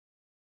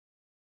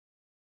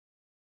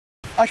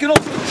I can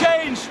also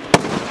change,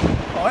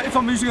 right, if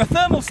I'm using a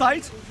thermal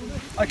sight,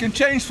 I can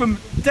change from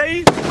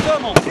day to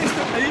thermal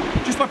instantly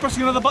just by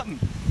pressing another button.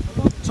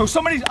 So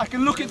I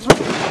can look it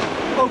through.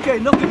 Okay,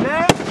 nothing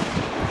there.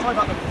 Try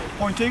that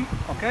pointing.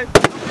 Okay,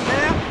 nothing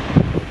there.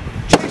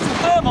 Change to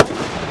thermal.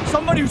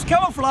 Somebody who's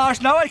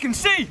camouflaged now I can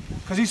see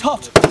because he's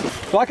hot.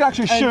 So I can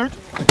actually shoot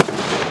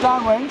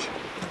downrange.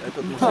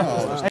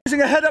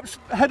 Using a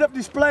head-up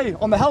display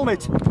on the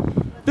helmet.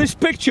 This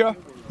picture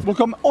will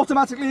come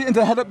automatically into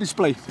the head-up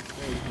display.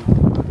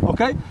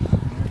 Okay?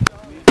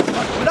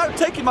 Without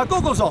taking my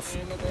goggles off.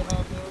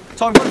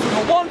 So I'm going from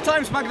a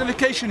 1x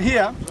magnification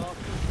here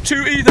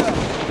to either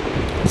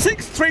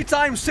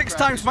 3x,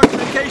 6x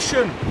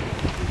magnification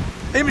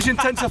image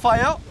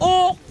intensifier,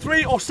 or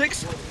 3 or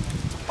 6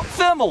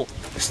 thermal,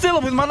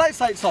 still with my night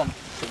sights on.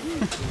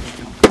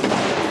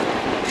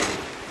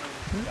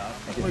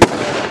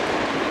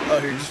 Oh,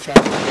 you're just trying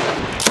to...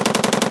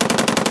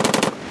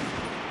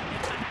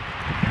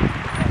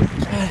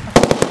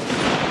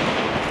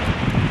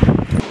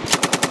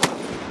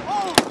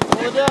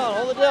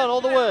 Hold it down,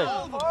 all the way.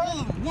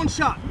 One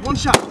shot, one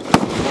shot.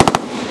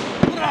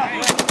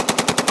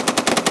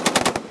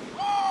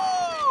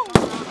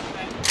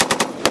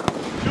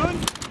 Good.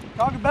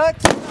 Target back.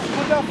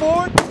 Put that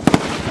forward.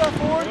 Put that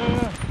forward.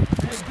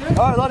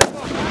 Alright, let it go.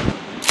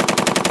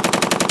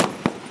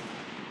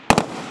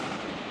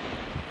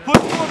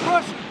 Push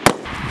forward, push.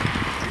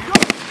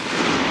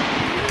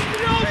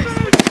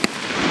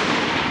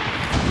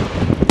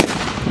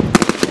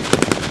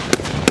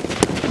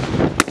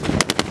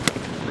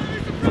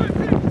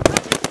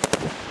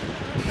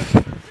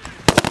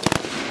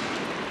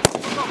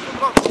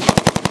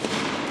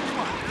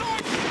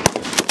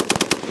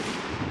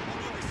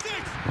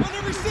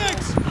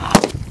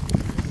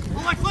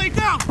 Lay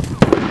down!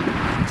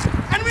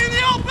 Enemy in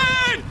the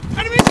open!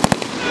 Enemy in the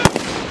open!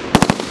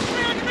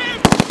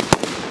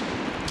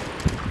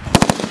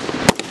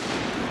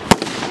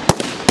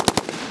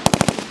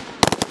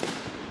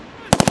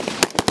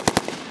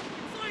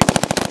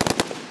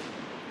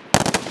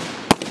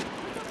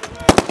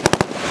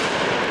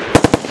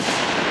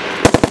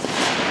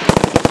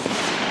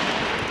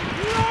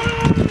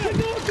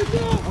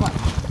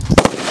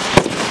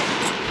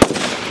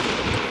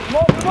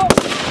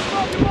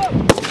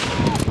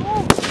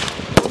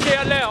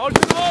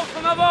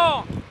 En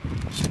avant!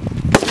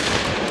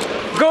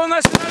 Go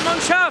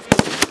Nationalmannschaft!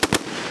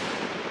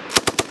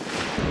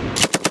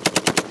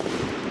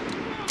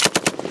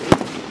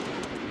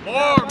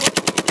 More!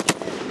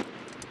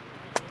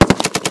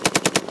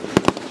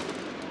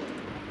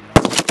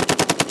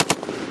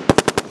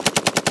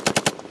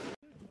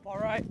 All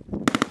right.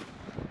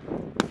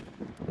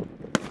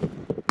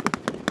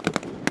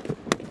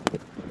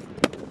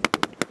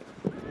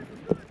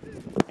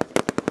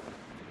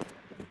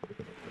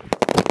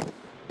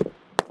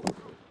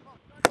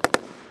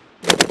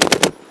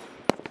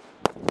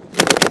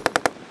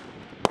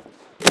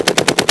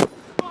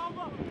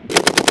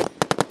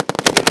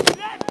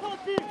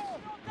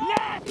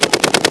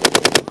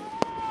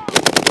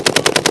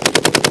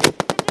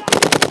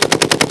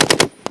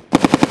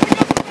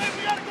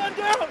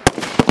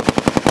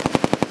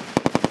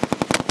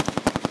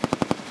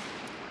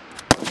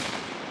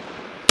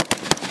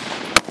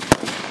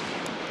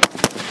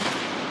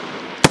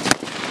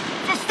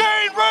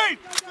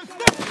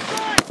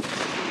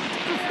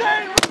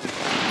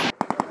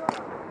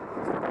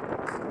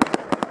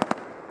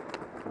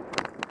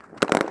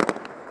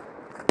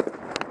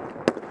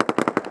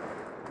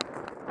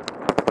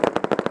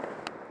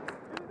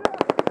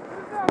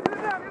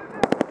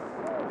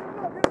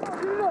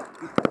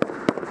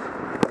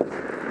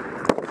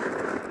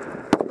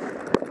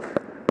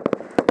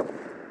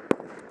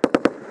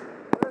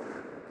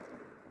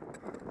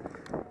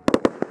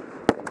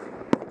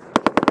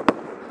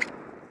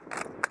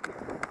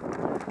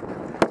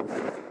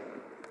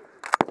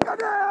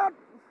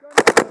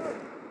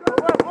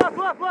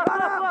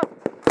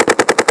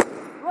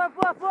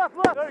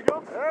 Left. There you go.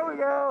 There we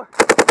go.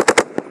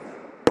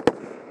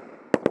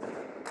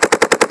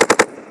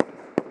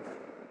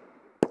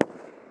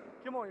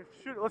 Come on,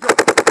 shoot it. Let's go.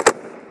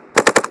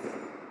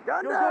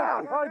 Gun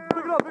down. All right,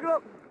 pick it up, pick it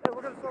up. Hey,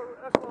 we're going to start with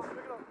echelon.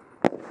 Pick it up.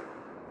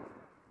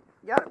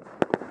 Got it.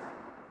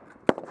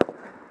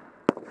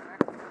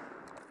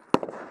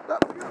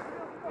 Up.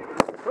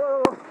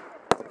 Oh.